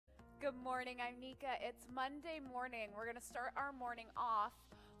Good morning, I'm Nika. It's Monday morning. We're going to start our morning off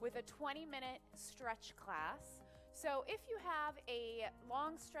with a 20-minute stretch class. So if you have a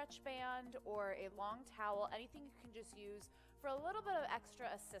long stretch band or a long towel, anything you can just use for a little bit of extra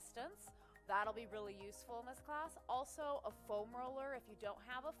assistance, that'll be really useful in this class. Also, a foam roller. If you don't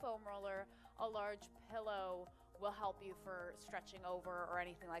have a foam roller, a large pillow will help you for stretching over or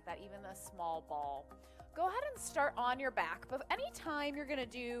anything like that, even a small ball. Go ahead and start on your back, but anytime you're gonna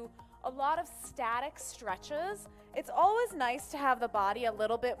do a lot of static stretches, it's always nice to have the body a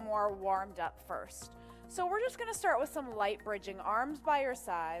little bit more warmed up first. So we're just gonna start with some light bridging, arms by your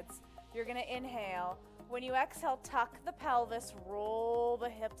sides. You're gonna inhale. When you exhale, tuck the pelvis, roll the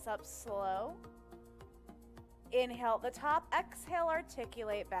hips up slow. Inhale at the top, exhale,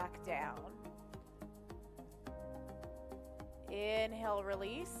 articulate back down. Inhale,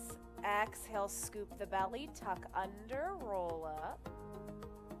 release. Exhale, scoop the belly, tuck under, roll up.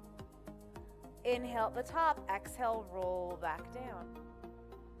 Inhale at the top, exhale, roll back down.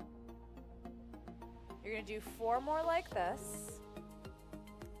 You're gonna do 4 more like this.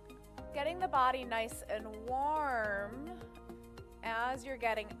 Getting the body nice and warm as you're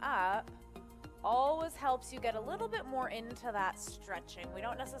getting up always helps you get a little bit more into that stretching. We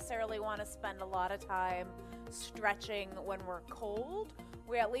don't necessarily want to spend a lot of time stretching when we're cold.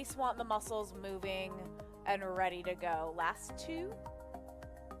 We at least want the muscles moving and ready to go. Last 2.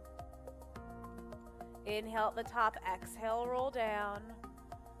 Inhale at the top, exhale, roll down.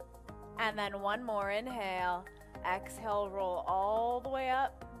 And then 1 more, inhale, exhale, roll all the way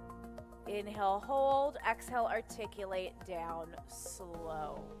up. Inhale, hold, exhale, articulate down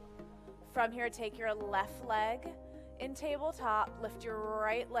slow. From here, take your left leg in tabletop, lift your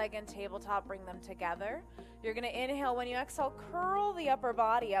right leg in tabletop, bring them together. You're gonna inhale. When you exhale, curl the upper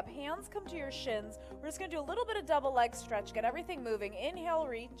body up, hands come to your shins. We're just gonna do a little bit of double leg stretch, get everything moving. Inhale,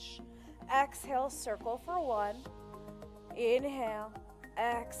 reach, exhale, circle for 1. Inhale,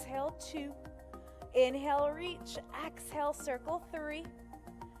 exhale, 2. Inhale, reach, exhale, circle 3.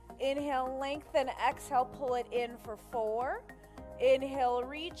 Inhale, lengthen, exhale, pull it in for 4. Inhale,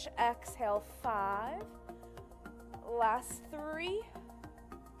 reach, exhale, 5. Last 3.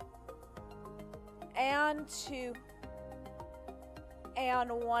 And 2.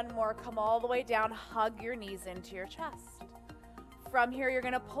 And 1 more. Come all the way down, hug your knees into your chest. From here, you're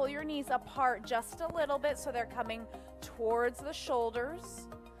gonna pull your knees apart just a little bit so they're coming towards the shoulders.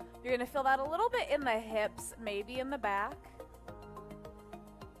 You're gonna feel that a little bit in the hips, maybe in the back.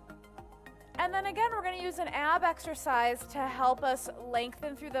 And then again, we're gonna use an ab exercise to help us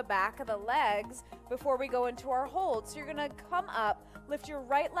lengthen through the back of the legs before we go into our hold. So you're gonna come up, lift your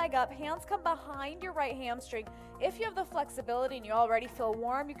right leg up, hands come behind your right hamstring. If you have the flexibility and you already feel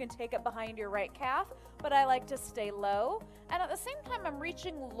warm, you can take it behind your right calf, but I like to stay low. And at the same time, I'm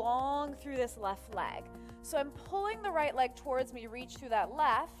reaching long through this left leg. So I'm pulling the right leg towards me, reach through that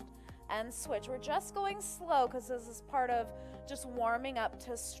left, and switch. We're just going slow because this is part of just warming up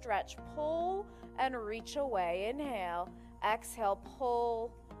to stretch. Pull and reach away. Inhale, exhale,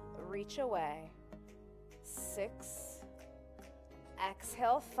 pull, reach away. 6,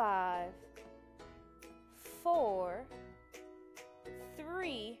 exhale, 5, 4,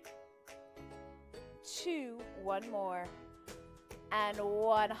 3, 2, 1 more, and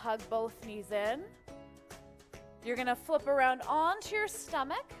 1. Hug both knees in. You're gonna flip around onto your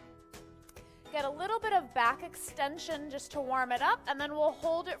stomach. Get a little bit of back extension just to warm it up, and then we'll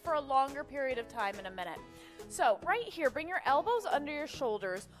hold it for a longer period of time in a minute. So right here, bring your elbows under your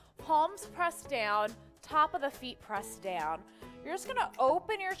shoulders, palms pressed down, top of the feet pressed down. You're just gonna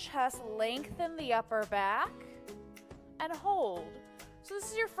open your chest, lengthen the upper back, and hold. So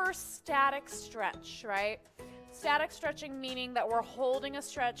this is your first static stretch, right? Static stretching meaning that we're holding a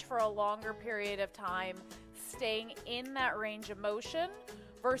stretch for a longer period of time, staying in that range of motion,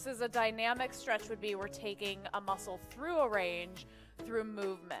 versus a dynamic stretch would be we're taking a muscle through a range through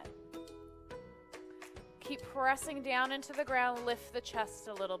movement. Keep pressing down into the ground, lift the chest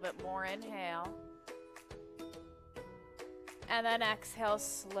a little bit more, inhale. And then exhale,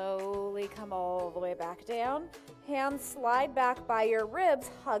 slowly come all the way back down. Hands slide back by your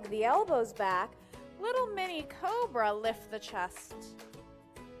ribs, hug the elbows back. Little mini cobra, lift the chest.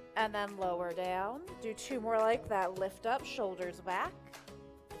 And then lower down. Do 2 more like that, lift up, shoulders back.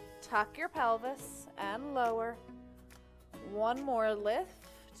 Tuck your pelvis and lower. 1 more, lift.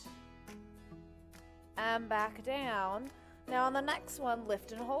 And back down. Now on the next one,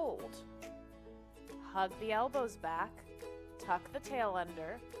 lift and hold. Hug the elbows back. Tuck the tail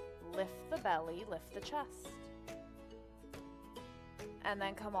under. Lift the belly, lift the chest. And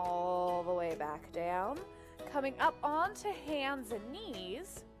then come all the way back down. Coming up onto hands and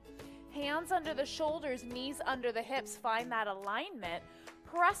knees. Hands under the shoulders, knees under the hips, find that alignment.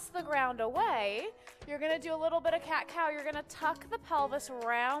 Press the ground away. You're gonna do a little bit of cat-cow. You're gonna tuck the pelvis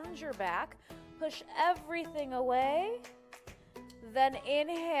around your back, push everything away. Then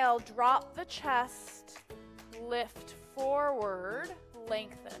inhale, drop the chest, lift forward,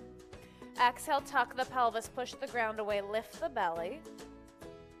 lengthen. Exhale, tuck the pelvis, push the ground away, lift the belly.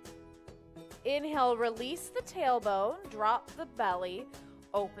 Inhale, release the tailbone, drop the belly,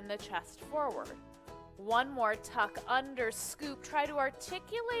 open the chest forward. One more, tuck under, scoop. Try to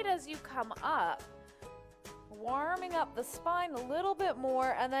articulate as you come up, warming up the spine a little bit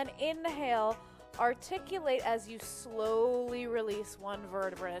more, and then inhale, articulate as you slowly release one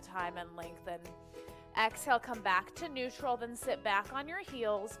vertebra at a time and lengthen. Exhale, come back to neutral, then sit back on your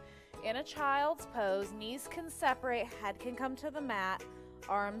heels in a child's pose. Knees can separate, head can come to the mat,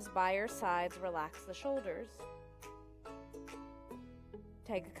 arms by your sides, relax the shoulders.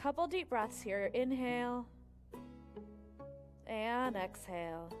 Take a couple deep breaths here. Inhale and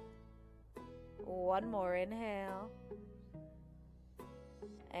exhale. One more, inhale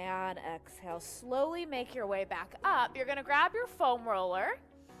and exhale. Slowly make your way back up. You're gonna grab your foam roller.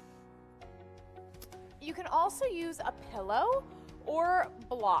 You can also use a pillow or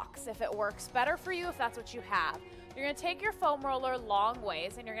blocks if it works better for you, if that's what you have. You're gonna take your foam roller long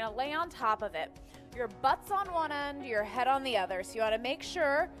ways and you're gonna lay on top of it. Your butt's on one end, your head on the other. So you wanna make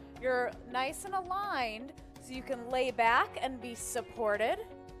sure you're nice and aligned so you can lay back and be supported.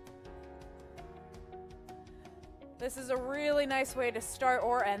 This is a really nice way to start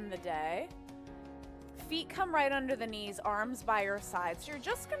or end the day. Feet come right under the knees, arms by your sides. So you're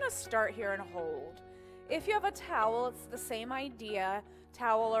just gonna start here and hold. If you have a towel, it's the same idea,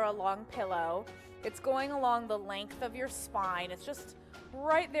 towel or a long pillow. It's going along the length of your spine. It's just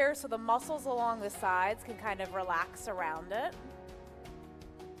right there so the muscles along the sides can kind of relax around it.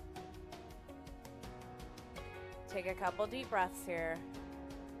 Take a couple deep breaths here.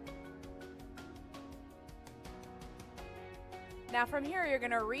 Now from here, you're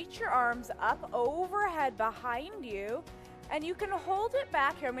gonna reach your arms up overhead behind you, and you can hold it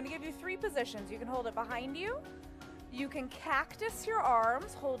back here. I'm gonna give you 3 positions. You can hold it behind you, you can cactus your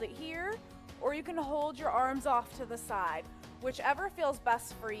arms, hold it here, or you can hold your arms off to the side. Whichever feels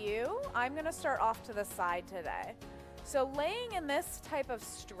best for you. I'm gonna start off to the side today. So laying in this type of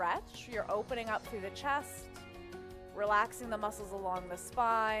stretch, you're opening up through the chest, relaxing the muscles along the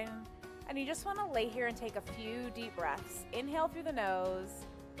spine, and you just wanna lay here and take a few deep breaths. Inhale through the nose,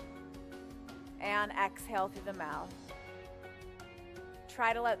 and exhale through the mouth.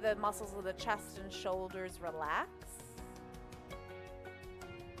 Try to let the muscles of the chest and shoulders relax.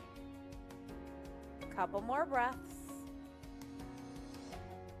 Couple more breaths.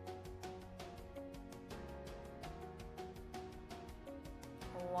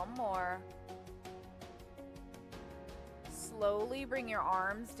 One more. Slowly bring your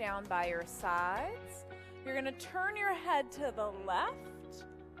arms down by your sides. You're gonna turn your head to the left.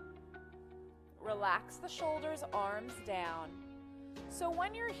 Relax the shoulders, arms down. So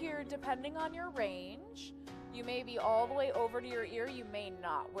when you're here, depending on your range, you may be all the way over to your ear, you may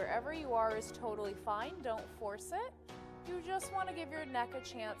not. Wherever you are is totally fine, don't force it. You just wanna give your neck a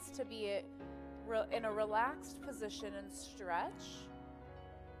chance to be in a relaxed position and stretch.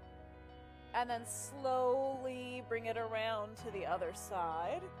 And then slowly bring it around to the other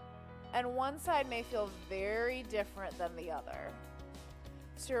side. And one side may feel very different than the other.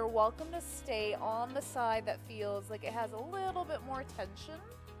 So you're welcome to stay on the side that feels like it has a little bit more tension,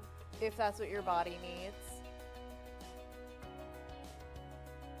 if that's what your body needs.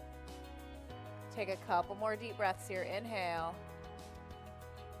 Take a couple more deep breaths here. Inhale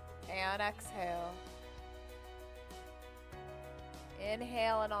and exhale.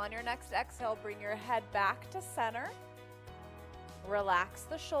 Inhale, and on your next exhale, bring your head back to center. Relax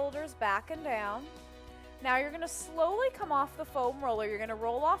the shoulders back and down. Now you're gonna slowly come off the foam roller. You're gonna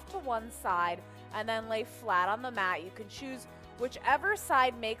roll off to one side and then lay flat on the mat. You can choose whichever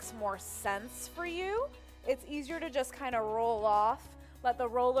side makes more sense for you. It's easier to just kind of roll off, let the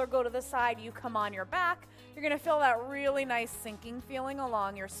roller go to the side, you come on your back. You're gonna feel that really nice sinking feeling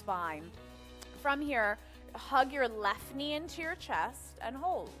along your spine. From here, hug your left knee into your chest and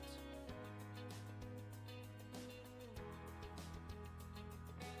hold.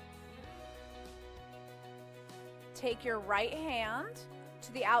 Take your right hand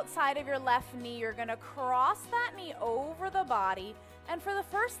to the outside of your left knee. You're gonna cross that knee over the body, and for the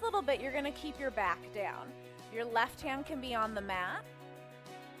first little bit, you're gonna keep your back down. Your left hand can be on the mat,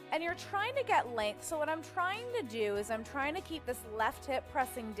 and you're trying to get length. So what I'm trying to do is I'm trying to keep this left hip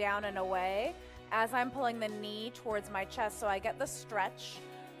pressing down and away as I'm pulling the knee towards my chest so I get the stretch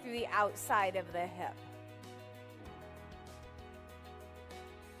through the outside of the hip.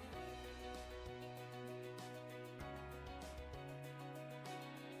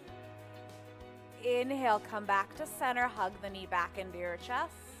 Inhale, come back to center, hug the knee back into your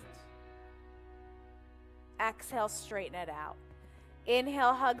chest. Exhale, straighten it out.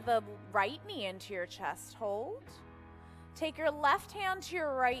 Inhale, hug the right knee into your chest, hold. Take your left hand to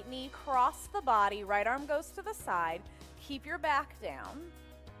your right knee, cross the body, right arm goes to the side. Keep your back down.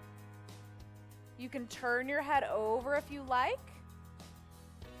 You can turn your head over if you like.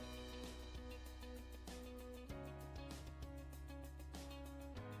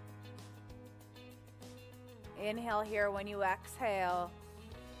 Inhale here. When you exhale,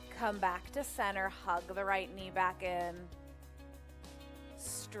 come back to center, hug the right knee back in.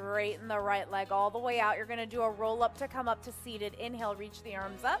 Straighten the right leg all the way out. You're going to do a roll up to come up to seated. Inhale, reach the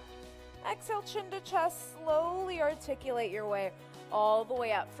arms up. Exhale, chin to chest. Slowly articulate your way all the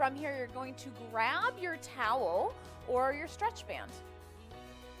way up. From here, you're going to grab your towel or your stretch band.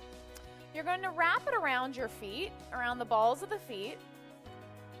 You're going to wrap it around your feet, around the balls of the feet,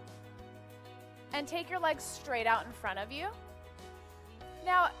 and take your legs straight out in front of you.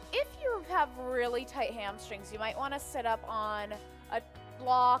 Now, if you have really tight hamstrings, you might want to sit up on a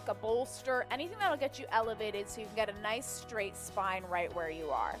block, a bolster, anything that'll get you elevated so you can get a nice straight spine right where you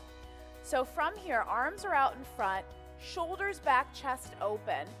are. So from here, arms are out in front, shoulders back, chest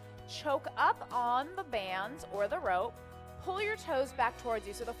open. Choke up on the bands or the rope. Pull your toes back towards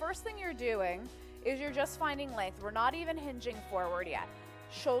you. So the first thing you're doing is you're just finding length. We're not even hinging forward yet.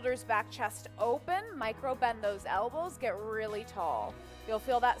 Shoulders back, chest open, micro bend those elbows, get really tall. You'll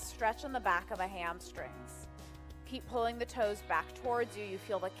feel that stretch in the back of the hamstrings. Keep pulling the toes back towards you. You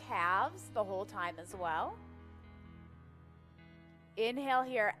feel the calves the whole time as well. Inhale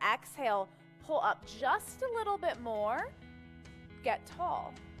here, exhale, pull up just a little bit more, get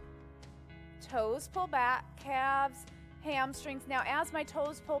tall. Toes pull back, calves, hamstrings. Now as my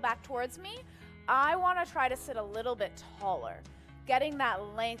toes pull back towards me, I want to try to sit a little bit taller. Getting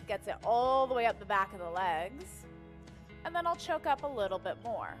that length gets it all the way up the back of the legs. And then I'll choke up a little bit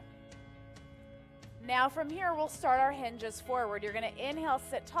more. Now from here, we'll start our hinges forward. You're going to inhale,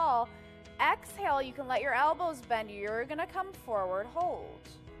 sit tall. Exhale, you can let your elbows bend. You're going to come forward, hold.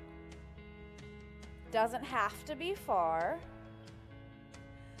 Doesn't have to be far.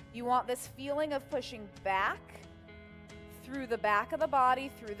 You want this feeling of pushing back through the back of the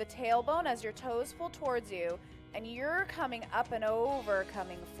body, through the tailbone as your toes pull towards you, and you're coming up and over,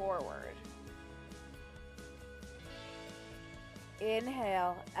 coming forward.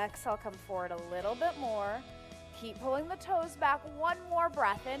 Inhale, exhale, come forward a little bit more. Keep pulling the toes back. One more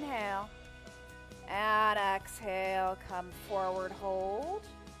breath, inhale. And exhale, come forward, hold.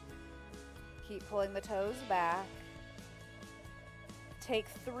 Keep pulling the toes back. Take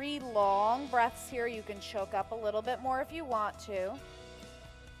 3 long breaths here. You can choke up a little bit more if you want to.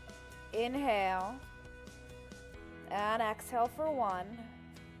 Inhale. And exhale for 1.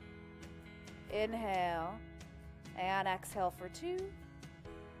 Inhale. And exhale for 2.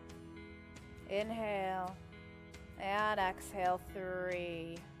 Inhale. And exhale,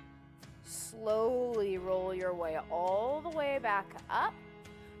 3. Slowly roll your way all the way back up.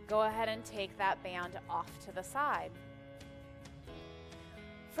 Go ahead and take that band off to the side.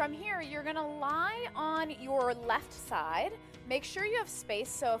 From here, you're going to lie on your left side. Make sure you have space,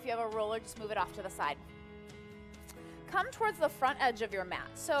 so if you have a roller, just move it off to the side. Come towards the front edge of your mat.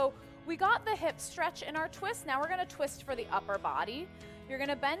 So we got the hip stretch in our twist. Now we're going to twist for the upper body. You're going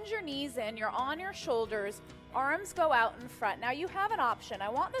to bend your knees in. You're on your shoulders. Arms go out in front. Now you have an option. I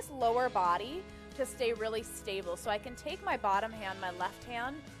want this lower body to stay really stable. So I can take my bottom hand, my left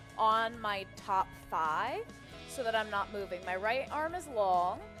hand, on my top thigh so that I'm not moving. My right arm is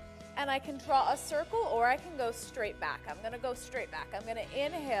long, and I can draw a circle or I can go straight back. I'm going to go straight back. I'm going to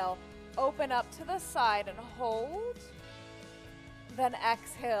inhale, open up to the side and hold. Then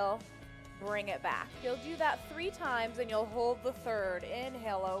exhale, bring it back. You'll do that 3 times and you'll hold the third.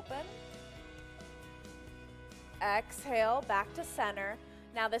 Inhale, open. Exhale, back to center.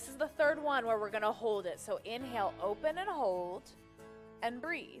 Now this is the third one where we're going to hold it. So inhale, open and hold, and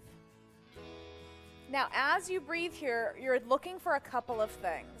breathe. Now as you breathe here, you're looking for a couple of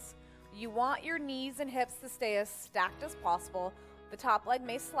things. You want your knees and hips to stay as stacked as possible. The top leg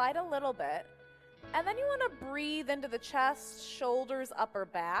may slide a little bit. And then you want to breathe into the chest, shoulders, upper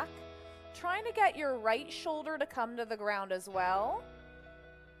back. Trying to get your right shoulder to come to the ground as well.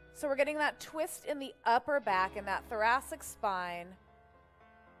 So we're getting that twist in the upper back and that thoracic spine.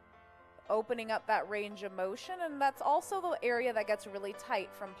 Opening up that range of motion, and that's also the area that gets really tight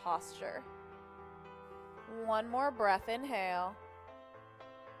from posture. One more breath, inhale.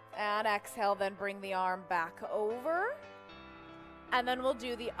 And exhale, then bring the arm back over. And then we'll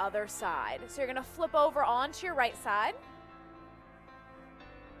do the other side. So you're going to flip over onto your right side.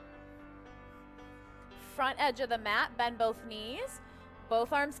 Front edge of the mat, bend both knees.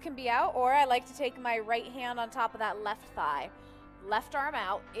 Both arms can be out, or I like to take my right hand on top of that left thigh. Left arm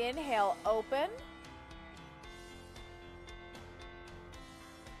out. Inhale, open.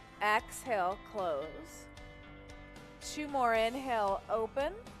 Exhale, close. 2 more. Inhale,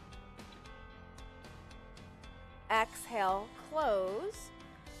 open. Exhale, close.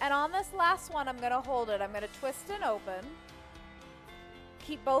 And on this last one, I'm going to hold it. I'm going to twist and open.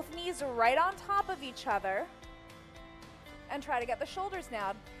 Keep both knees right on top of each other. And try to get the shoulders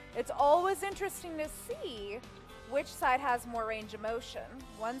down. It's always interesting to see which side has more range of motion.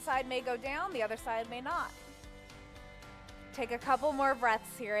 One side may go down, the other side may not. Take a couple more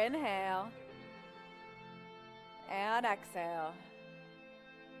breaths here. Inhale. And exhale.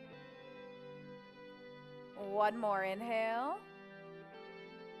 1 more. Inhale.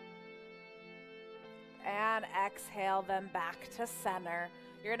 And exhale, then back to center.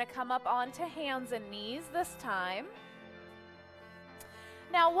 You're going to come up onto hands and knees this time.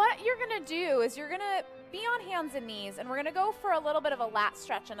 Now what you're going to do is you're going to be on hands and knees, and we're going to go for a little bit of a lat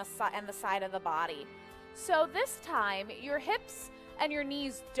stretch and the side of the body. So this time, your hips and your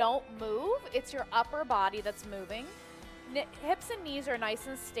knees don't move. It's your upper body that's moving. Hips and knees are nice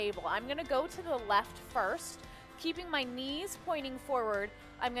and stable. I'm going to go to the left first, keeping my knees pointing forward.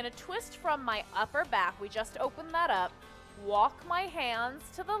 I'm going to twist from my upper back. We just opened that up. Walk my hands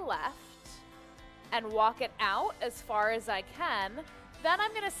to the left and walk it out as far as I can. Then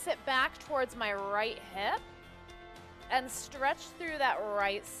I'm going to sit back towards my right hip and stretch through that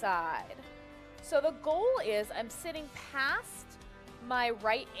right side. So the goal is I'm sitting past my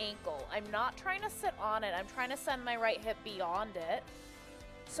right ankle. I'm not trying to sit on it. I'm trying to send my right hip beyond it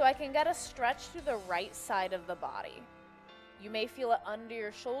so I can get a stretch through the right side of the body. You may feel it under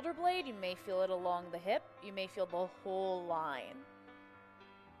your shoulder blade. You may feel it along the hip. You may feel the whole line.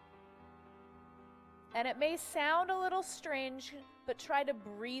 And it may sound a little strange, but try to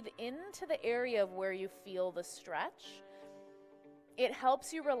breathe into the area of where you feel the stretch. It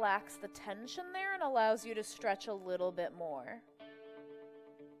helps you relax the tension there and allows you to stretch a little bit more.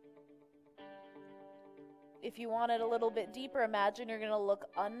 If you want it a little bit deeper, imagine you're going to look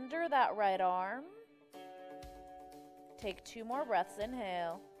under that right arm. Take 2 more breaths.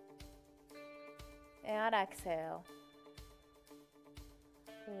 Inhale. And exhale.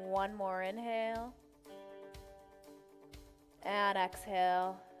 1 more. Inhale. And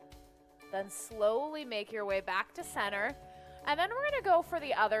exhale. Then slowly make your way back to center. And then we're going to go for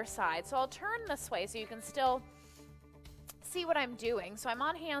the other side. So I'll turn this way so you can still see what I'm doing. So I'm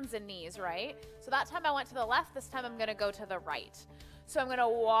on hands and knees, right? So that time I went to the left. This time I'm going to go to the right. So I'm going to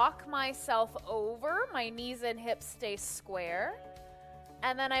walk myself over. My knees and hips stay square.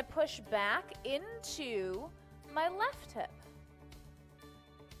 And then I push back into my left hip.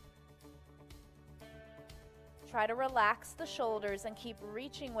 Try to relax the shoulders and keep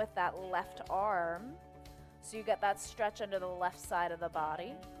reaching with that left arm so you get that stretch under the left side of the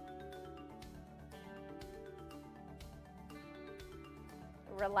body.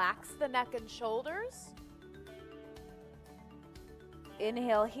 Relax the neck and shoulders.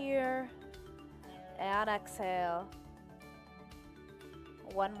 Inhale here and exhale.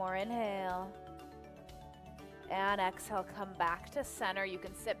 1 more. Inhale and exhale. Come back to center. You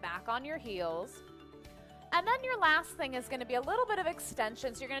can sit back on your heels. And then your last thing is going to be a little bit of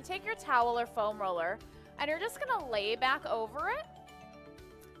extension. So you're going to take your towel or foam roller and you're just going to lay back over it.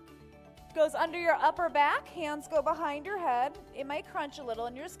 Goes under your upper back. Hands go behind your head. It might crunch a little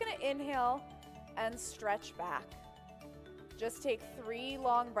and you're just going to inhale and stretch back. Just take 3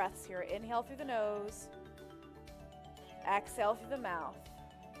 long breaths here. Inhale through the nose. Exhale through the mouth.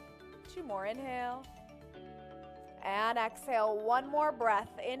 2 more. Inhale. And exhale. 1 more breath.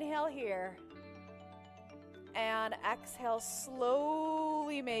 Inhale here. And exhale.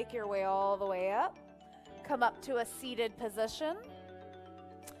 Slowly make your way all the way up. Come up to a seated position.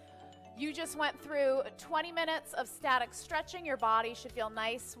 You just went through 20 minutes of static stretching. Your body should feel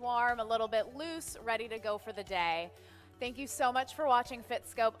nice, warm, a little bit loose, ready to go for the day. Thank you so much for watching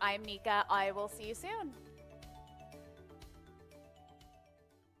Fitscope. I'm Nika. I will see you soon.